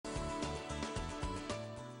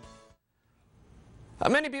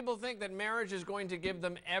Many people think that marriage is going to give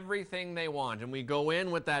them everything they want, and we go in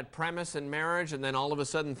with that premise in marriage, and then all of a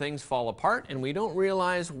sudden things fall apart, and we don't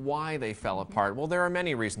realize why they fell apart. Well, there are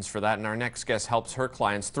many reasons for that, and our next guest helps her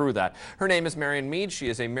clients through that. Her name is Marian Meade. She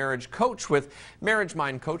is a marriage coach with Marriage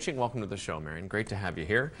Mind Coaching. Welcome to the show, Marian. Great to have you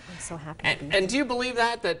here. I'm so happy to be here. And do you believe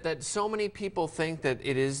that so many people think that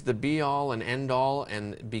it is the be-all and end-all,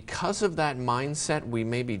 and because of that mindset, we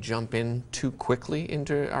maybe jump in too quickly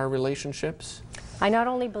into our relationships? I not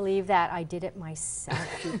only believe that, I did it myself,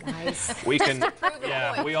 you guys. We can,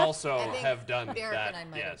 yeah, we also have done Derek that. and I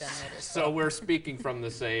might have done that as So we're speaking from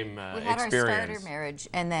the same experience. We had our starter marriage,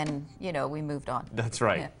 and then, you know, we moved on. That's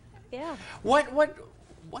right. Yeah.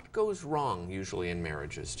 What goes wrong usually in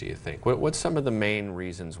marriages, do you think? What's some of the main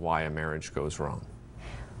reasons why a marriage goes wrong?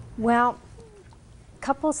 Well,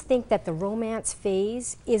 couples think that the romance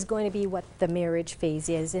phase is going to be what the marriage phase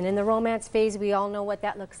is. And in the romance phase, we all know what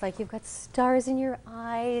that looks like. You've got stars in your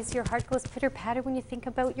eyes. Your heart goes pitter-patter when you think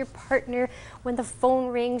about your partner. When the phone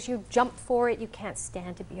rings, you jump for it. You can't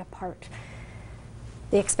stand to be apart.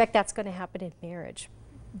 They expect that's going to happen in marriage.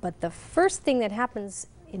 But the first thing that happens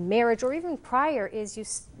in marriage, or even prior, is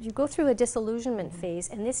you go through a disillusionment phase.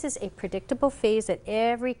 And this is a predictable phase that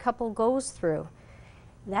every couple goes through.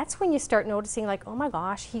 That's when you start noticing, like, oh my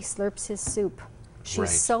gosh, he slurps his soup.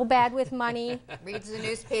 She's so bad with money. Reads the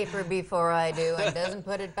newspaper before I do and doesn't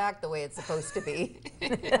put it back the way it's supposed to be.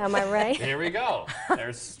 Am I right? Here we go.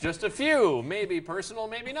 There's just a few, maybe personal,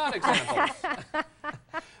 maybe not examples.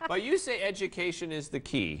 But you say education is the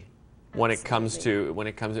key when it comes to,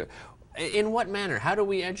 in what manner? How do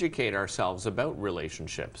we educate ourselves about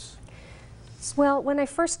relationships? Well, when I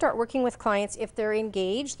first start working with clients, if they're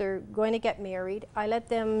engaged, they're going to get married, I let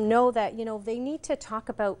them know that, you know, they need to talk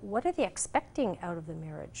about what are they expecting out of the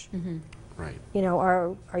marriage. Mm-hmm. Right. You know,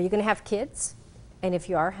 are you going to have kids? And if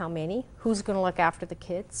you are, how many? Who's going to look after the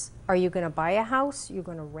kids? Are you going to buy a house? Are you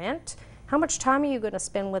going to rent? How much time are you going to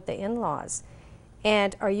spend with the in-laws?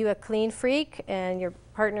 And are you a clean freak and your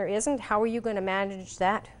partner isn't? How are you going to manage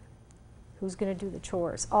that? Who's going to do the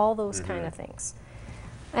chores? All those kind of things.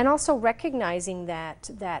 And also recognizing that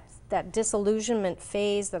disillusionment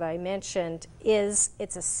phase that I mentioned it's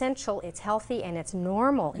essential, it's healthy, and it's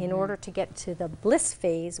normal in order to get to the bliss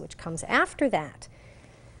phase, which comes after that.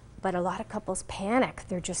 But a lot of couples panic.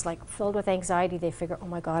 They're just like filled with anxiety. They figure, oh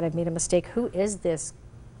my God, I've made a mistake. Who is this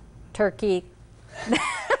turkey?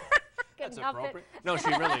 That's appropriate. No, she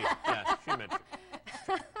really, yeah, she mentioned.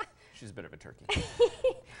 She's a bit of a turkey.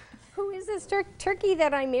 Who is this turkey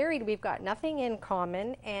that I married? We've got nothing in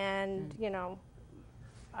common, and you know,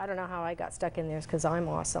 I don't know how I got stuck in there because I'm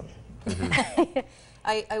awesome.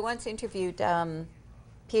 I once interviewed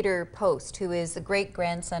Peter Post, who is the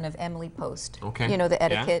great-grandson of Emily Post. Okay. You know, the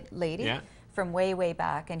etiquette lady. Yeah. From way, way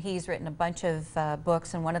back, and he's written a bunch of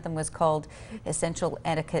books, and one of them was called Essential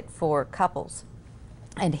Etiquette for Couples.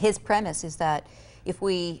 And his premise is that if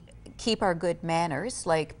we keep our good manners,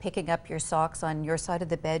 like picking up your socks on your side of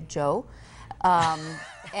the bed, Joe,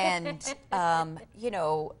 and you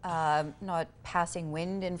know, not passing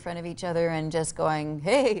wind in front of each other and just going,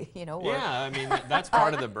 hey, you know. Yeah, I mean, that's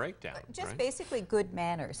part of the breakdown. Just basically good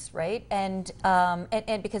manners, right? And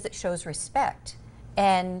because it shows respect.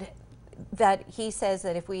 And that he says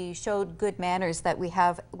that if we showed good manners that we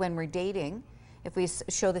have when we're dating, if we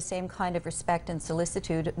show the same kind of respect and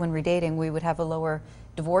solicitude when we're dating, we would have a lower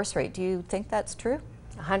divorce rate. Do you think that's true?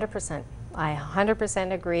 100%. I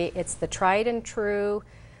 100% agree. It's the tried and true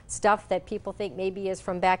stuff that people think maybe is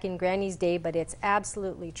from back in Granny's day, but it's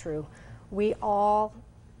absolutely true. We all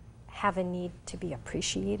have a need to be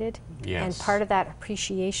appreciated. Yes. And part of that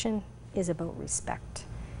appreciation is about respect.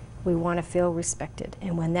 We want to feel respected.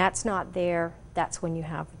 And when that's not there, that's when you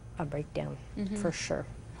have a breakdown, for sure.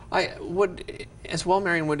 As well,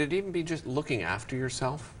 Marian, would it even be just looking after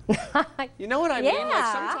yourself? You know what I mean?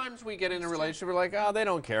 Like sometimes we get in a relationship, we're like, oh, they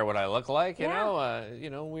don't care what I look like, you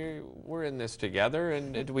know, we're in this together,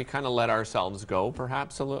 and do we kind of let ourselves go,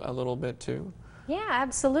 perhaps a little bit too? Yeah,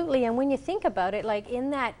 absolutely. And when you think about it, like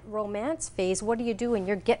in that romance phase, what are you doing?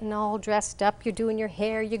 You're getting all dressed up, you're doing your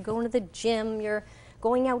hair, you're going to the gym, you're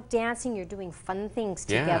going out dancing, you're doing fun things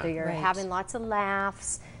together, you're having lots of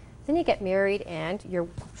laughs. Then you get married and you're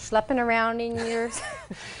schlepping around in your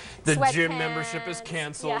The gym membership is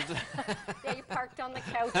canceled. Yeah, you parked on the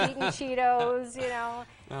couch eating Cheetos, you know.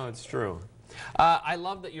 No, it's true. I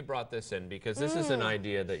love that you brought this in because this is an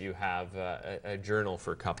idea that you have, a journal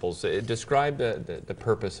for couples. Describe the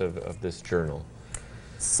purpose of this journal.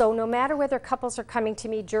 So no matter whether couples are coming to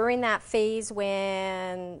me during that phase,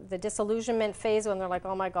 when the disillusionment phase, when they're like,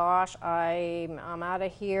 oh my gosh, I'm out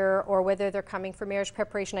of here, or whether they're coming for marriage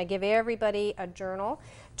preparation, I give everybody a journal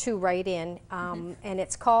to write in, and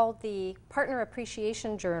it's called the Partner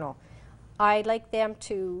Appreciation Journal. I like them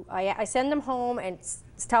to, I send them home and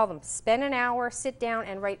tell them, spend an hour, sit down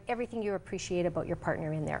and write everything you appreciate about your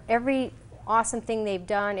partner in there. Every awesome thing they've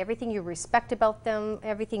done, everything you respect about them,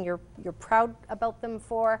 everything you're proud about them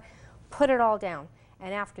for, put it all down.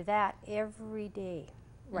 And after that, every day,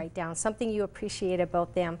 write down something you appreciate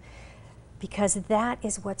about them, because that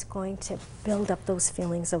is what's going to build up those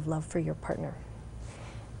feelings of love for your partner.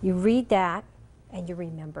 You read that and you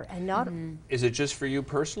remember, and not Is it just for you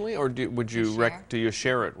personally, or do you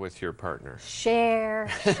share it with your partner? share,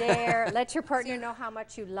 let your partner know how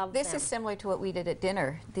much you love them. This is similar to what we did at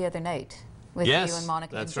dinner the other night with Yes, you and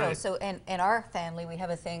Monica and that's Joe. right. So in our family, we have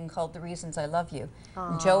a thing called The Reasons I Love You.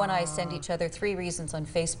 And Joe and I send each other 3 reasons on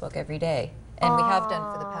Facebook every day. And we have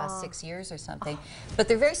done for the past 6 years or something. But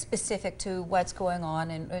they're very specific to what's going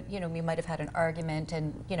on. And, you know, we might have had an argument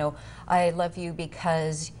and, you know, I love you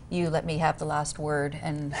because you let me have the last word.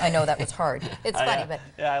 And I know that was hard. It's funny, but.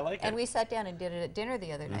 Yeah, I like it. And we sat down and did it at dinner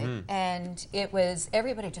the other night. And it was,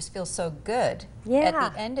 everybody just feels so good at Yeah.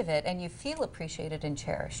 the end of it. And you feel appreciated and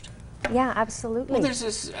cherished. Yeah, absolutely. Well, there's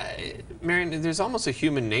this, Marian, there's almost a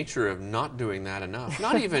human nature of not doing that enough.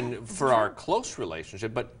 Not even for our close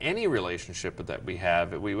relationship, but any relationship that we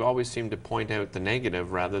have. We always seem to point out the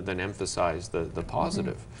negative rather than emphasize the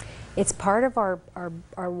positive. It's part of our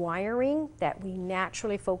wiring that we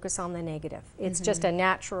naturally focus on the negative. It's just a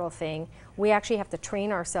natural thing. We actually have to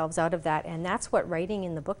train ourselves out of that, and that's what writing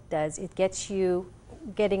in the book does. It gets you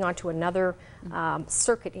getting onto another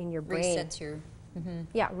circuit in your brain. Resets your...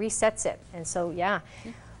 Yeah, resets it. And so, yeah,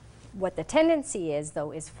 what the tendency is,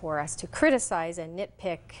 though, is for us to criticize and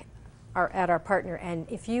nitpick at our partner. And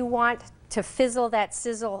if you want to fizzle that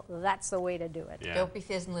sizzle, that's the way to do it. Yeah. Don't be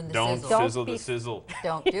fizzling the Don't sizzle. fizzle the sizzle.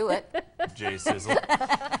 Don't do it. Jay Sizzle.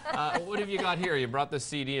 What have you got here? You brought the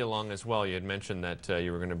CD along as well. You had mentioned that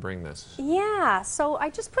you were going to bring this. Yeah, so I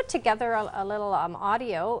just put together a little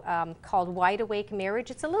audio called Wide Awake Marriage.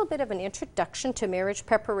 It's a little bit of an introduction to marriage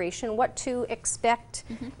preparation, what to expect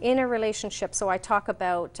in a relationship. So I talk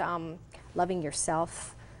about loving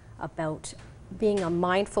yourself, about being a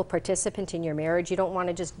mindful participant in your marriage. You don't want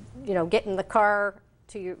to just, you know, get in the car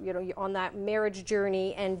to your, you know, on that marriage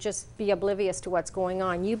journey and just be oblivious to what's going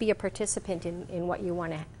on. You be a participant in what you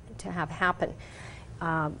want to have happen.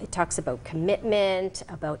 It talks about commitment,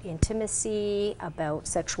 about intimacy, about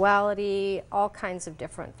sexuality, all kinds of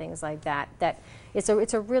different things like that. It's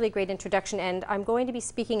a really great introduction, and I'm going to be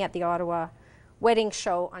speaking at the Ottawa wedding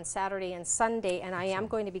show on Saturday and Sunday, and I am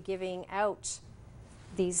going to be giving out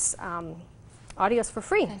these audios for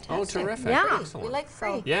free. Fantastic. Oh, terrific. Yeah. Excellent. We like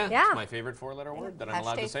free. Yeah, Yeah. it's my favorite 4-letter word that I'm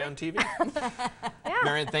allowed to say on TV. Yeah.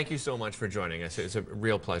 Marian, thank you so much for joining us. It's a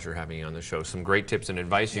real pleasure having you on the show. Some great tips and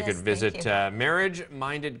advice. You Yes, could thank visit you.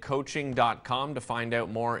 marriagemindedcoaching.com to find out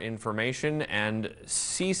more information and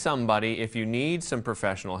see somebody if you need some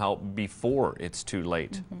professional help before it's too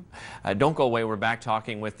late. Don't go away. We're back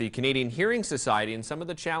talking with the Canadian Hearing Society and some of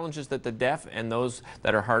the challenges that the deaf and those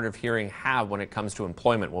that are hard of hearing have when it comes to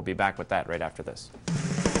employment. We'll be back with that right after this.